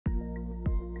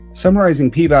Summarizing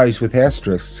p-values with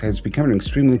asterisks has become an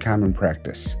extremely common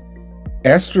practice.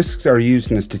 Asterisks are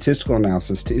used in a statistical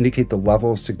analysis to indicate the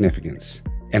level of significance,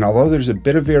 and although there's a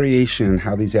bit of variation in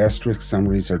how these asterisk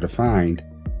summaries are defined,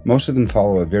 most of them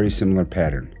follow a very similar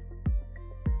pattern.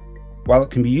 While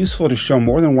it can be useful to show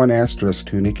more than one asterisk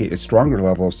to indicate a stronger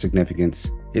level of significance,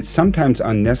 it's sometimes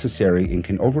unnecessary and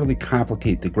can overly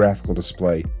complicate the graphical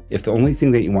display if the only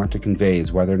thing that you want to convey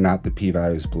is whether or not the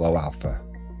p-value is below alpha.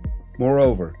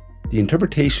 Moreover, the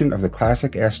interpretation of the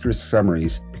classic asterisk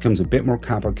summaries becomes a bit more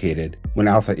complicated when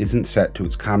alpha isn't set to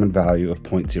its common value of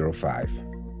 0.05.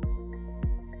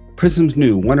 Prism's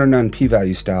new one or none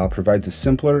p-value style provides a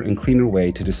simpler and cleaner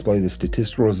way to display the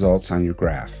statistical results on your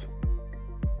graph.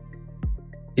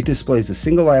 It displays a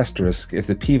single asterisk if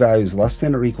the p-value is less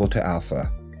than or equal to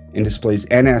alpha, and displays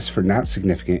NS for not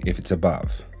significant if it's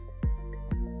above.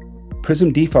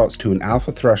 Prism defaults to an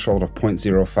alpha threshold of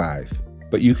 0.05,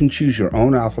 but you can choose your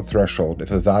own alpha threshold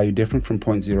if a value different from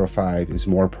 0.05 is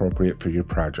more appropriate for your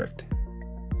project.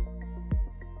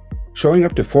 Showing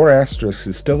up to 4 asterisks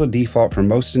is still the default for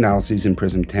most analyses in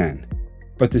Prism 10,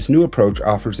 but this new approach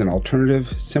offers an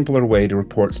alternative, simpler way to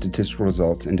report statistical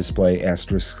results and display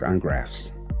asterisks on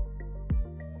graphs.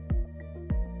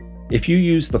 If you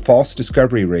use the false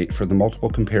discovery rate for the multiple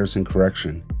comparison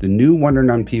correction, the new one or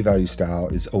none p-value style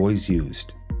is always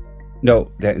used.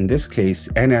 Note that in this case,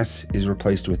 NS is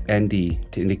replaced with ND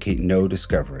to indicate no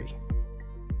discovery.